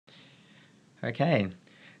Okay,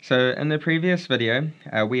 so in the previous video,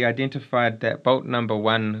 we identified that bolt number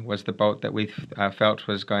 1 was the bolt that we felt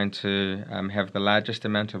was going to have the largest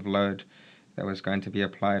amount of load that was going to be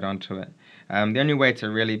applied onto it. The only way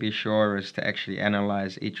to really be sure is to actually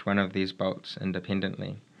analyze each one of these bolts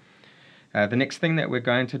independently. The next thing that we're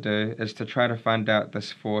going to do is to try to find out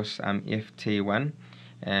this force Ft1,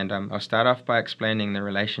 and I'll start off by explaining the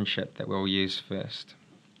relationship that we'll use first.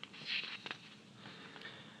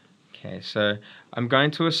 Okay, so I'm going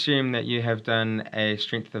to assume that you have done a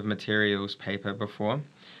strength of materials paper before.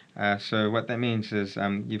 So what that means is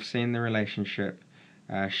you've seen the relationship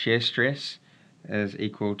shear stress is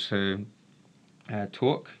equal to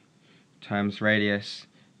torque times radius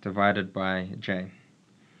divided by J.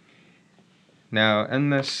 Now in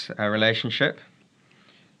this relationship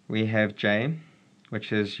we have J,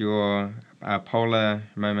 which is your polar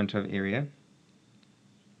moment of area.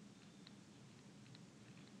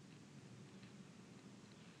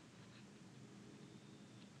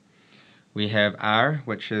 We have R,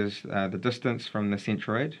 which is the distance from the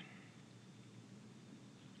centroid.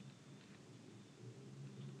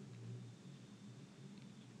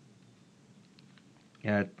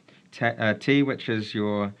 T, which is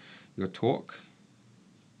your torque,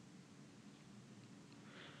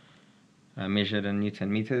 measured in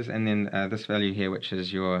Newton meters, and then this value here, which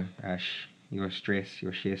is your stress,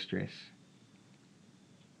 your shear stress.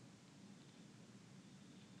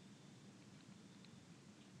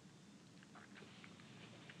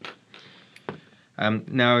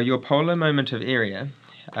 Now your polar moment of area,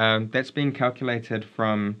 that's been calculated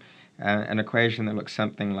from an equation that looks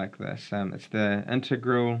something like this. It's the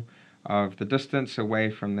integral of the distance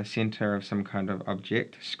away from the center of some kind of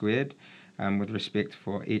object squared with respect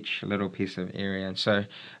for each little piece of area. And so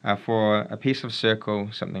for a piece of circle,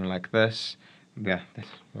 something like this, bad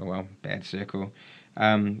circle,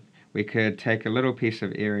 we could take a little piece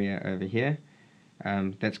of area over here.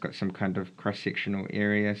 That's got some kind of cross-sectional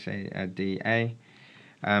area, say dA.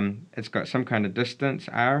 It's got some kind of distance,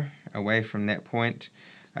 r, away from that point,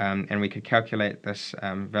 and we could calculate this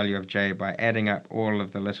value of j by adding up all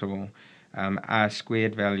of the little r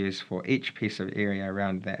squared values for each piece of area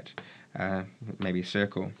around that maybe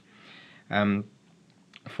circle.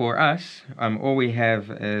 For us, all we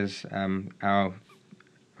have is our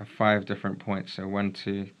 5 different points, so 1,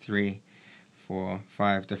 2, 3, 4,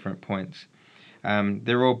 5 different points.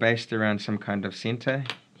 They're all based around some kind of center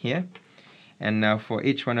here. And now for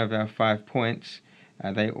each one of our 5 points,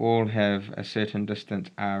 they all have a certain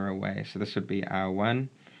distance r away. So this would be r1,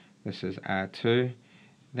 this is r2,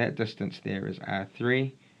 that distance there is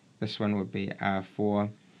r3, this one would be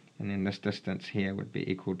r4, and then this distance here would be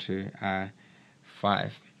equal to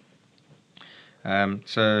r5.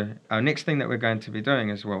 So our next thing that we're going to be doing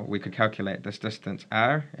is, well, we could calculate this distance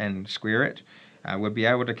r and square it. We'll be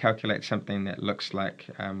able to calculate something that looks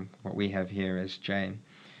like what we have here as j.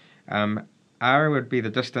 R would be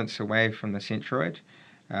the distance away from the centroid,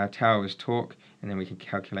 tau is torque, and then we can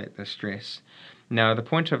calculate the stress. Now the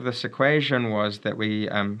point of this equation was that we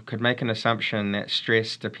could make an assumption that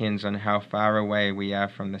stress depends on how far away we are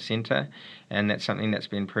from the center, and that's something that's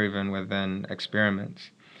been proven within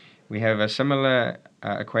experiments. We have a similar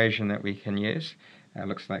equation that we can use.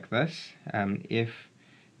 Looks like this. F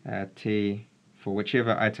T for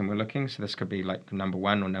whichever item we're looking, so this could be like number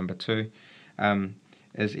 1 or number 2,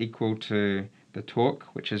 is equal to the torque,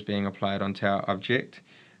 which is being applied onto our object,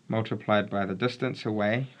 multiplied by the distance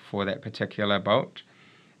away for that particular bolt,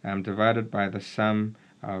 divided by the sum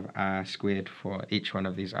of r squared for each one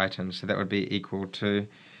of these items. So that would be equal to,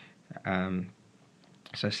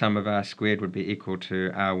 so sum of r squared would be equal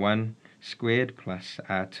to r1 squared plus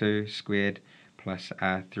r2 squared plus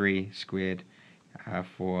r3 squared,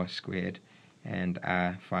 r4 squared, and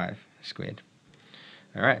r5 squared.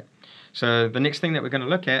 Alright, so the next thing that we're going to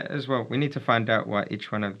look at is, well, we need to find out what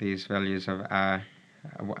each one of these values of r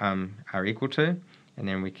are equal to, and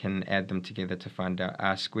then we can add them together to find out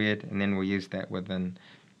r squared, and then we'll use that within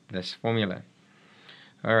this formula.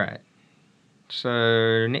 Alright,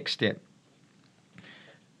 so next step.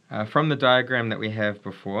 From the diagram that we have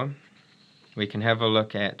before, we can have a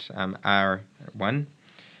look at r1,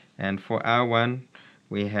 and for r1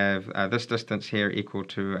 we have this distance here equal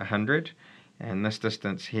to 100, and this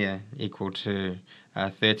distance here equal to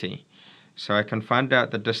 30. So I can find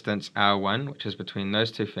out the distance r1, which is between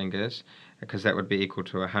those 2 fingers, because that would be equal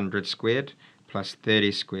to 100 squared plus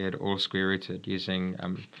 30 squared, all square rooted, using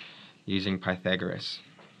Pythagoras.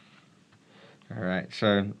 Alright,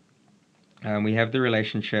 so we have the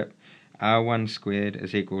relationship r1 squared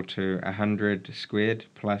is equal to 100 squared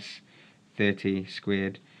plus 30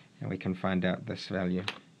 squared, and we can find out this value.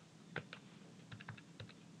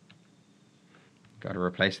 got to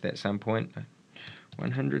replace that at some point.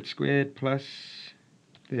 100 squared plus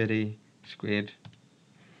 30 squared,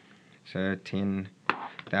 so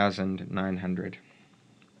 10,900.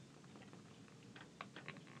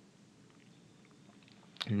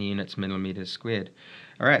 And the unit's millimeters squared.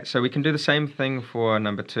 Alright, so we can do the same thing for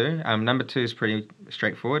number 2. Number 2 is pretty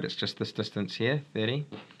straightforward. It's just this distance here, 30.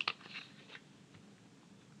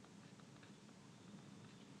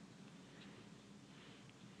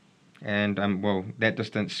 And well, that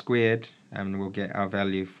distance squared, we'll get our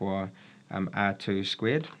value for R2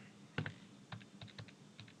 squared.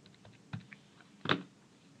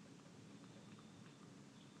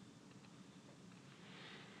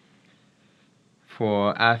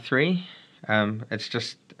 For R3, it's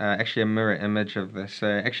just actually a mirror image of this. So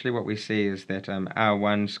actually what we see is that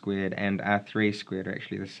R1 squared and R3 squared are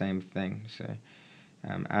actually the same thing. So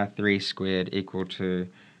R3 squared equal to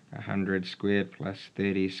 100 squared plus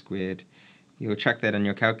 30 squared. You'll chuck that in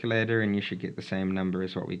your calculator and you should get the same number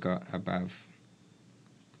as what we got above.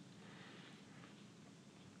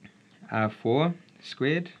 R4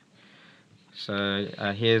 squared. So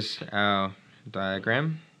here's our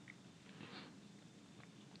diagram.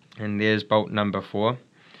 And there's bolt number 4.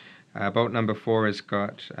 Bolt number 4 has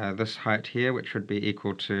got this height here, which would be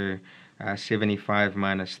equal to 75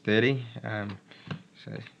 minus 30.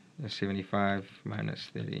 So 75 minus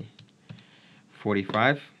 30,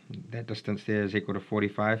 45. That distance there is equal to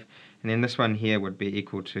 45. And then this one here would be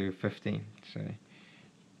equal to 50. So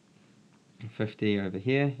 50 over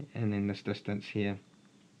here, and then this distance here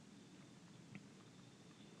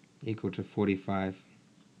equal to 45.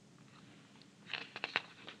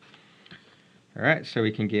 Alright, so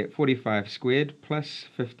we can get 45 squared plus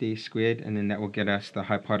 50 squared, and then that will get us the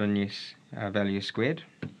hypotenuse value squared.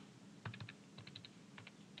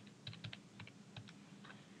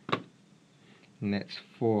 And that's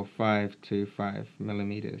 4525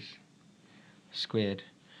 millimeters squared.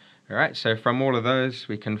 Alright, so from all of those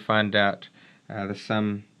we can find out the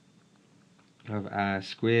sum of R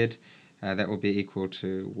squared. That will be equal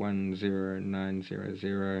to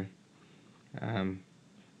 10900.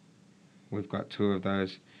 We've got two of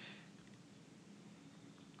those.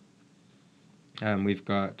 We've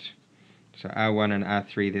got, so R1 and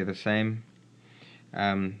R3, they're the same.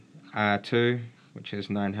 R2, which is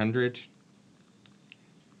 900.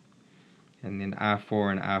 And then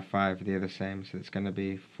R4 and R5, they're the same. So it's going to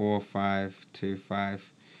be 4525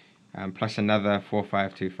 plus another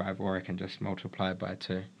 4525, or I can just multiply by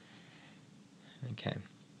 2. Okay.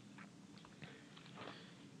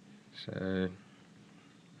 So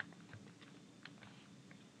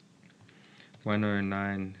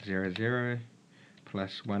 10900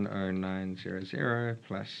 plus 10900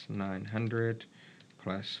 plus 900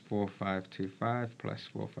 plus 4525 plus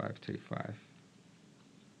 4525.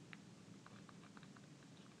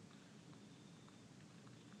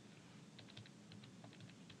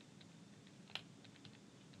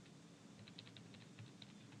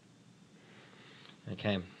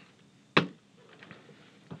 Okay.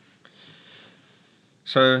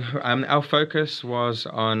 So our focus was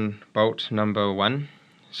on bolt number 1.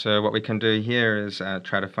 So what we can do here is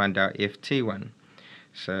try to find out FT1.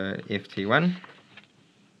 So FT1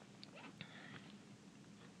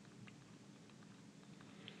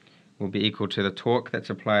 will be equal to the torque that's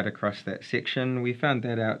applied across that section. We found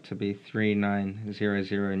that out to be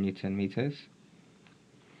 3900 Newton meters,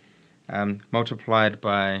 multiplied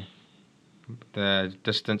by the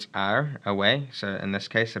distance r away. So in this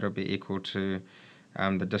case it'll be equal to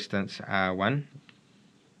the distance r1.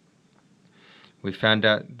 We found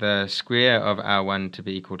out the square of r1 to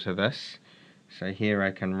be equal to this. So here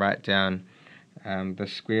I can write down the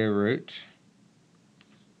square root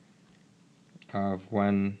of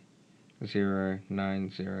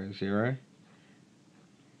 10900.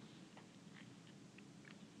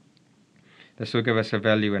 This will give us a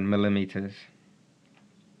value in millimeters.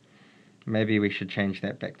 Maybe we should change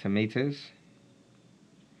that back to meters.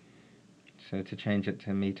 So to change it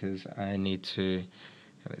to meters, I need to,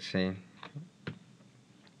 let's see,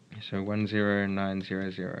 so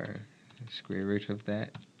 10900, square root of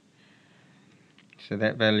that. So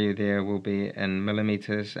that value there will be in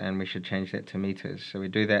millimeters, and we should change that to meters. So we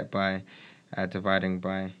do that by dividing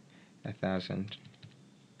by 1,000.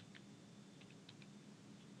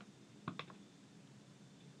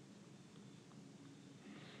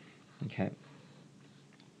 Okay.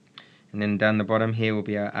 And then down the bottom here will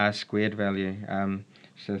be our r squared value.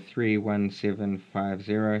 So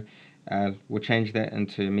 31750. We'll change that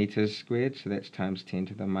into meters squared, so that's times 10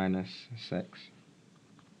 to the minus 6.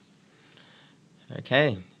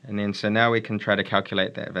 Okay, and then so now we can try to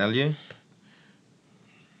calculate that value.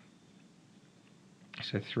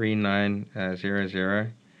 So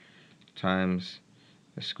 3900 times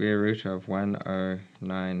the square root of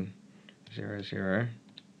 10900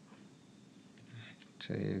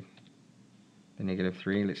 to the negative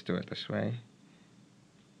 3. Let's do it this way.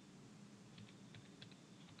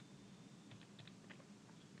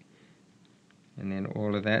 And then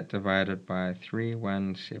all of that divided by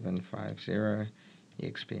 31750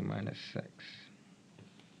 exp minus 6.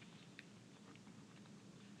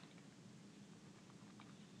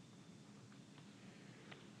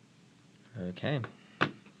 Okay.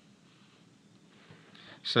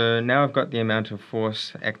 So now I've got the amount of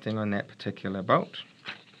force acting on that particular bolt,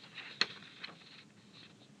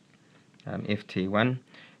 Ft1,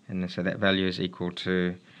 and so that value is equal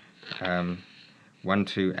to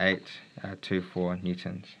 12824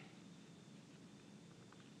 newtons.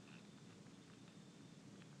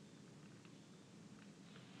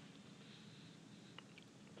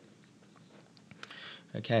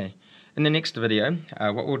 Okay, in the next video,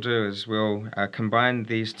 what we'll do is we'll combine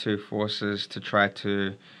these two forces to try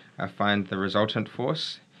to find the resultant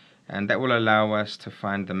force, and that will allow us to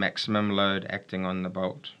find the maximum load acting on the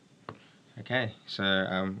bolt. Okay,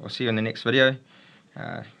 so we'll see you in the next video.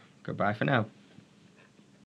 Goodbye for now.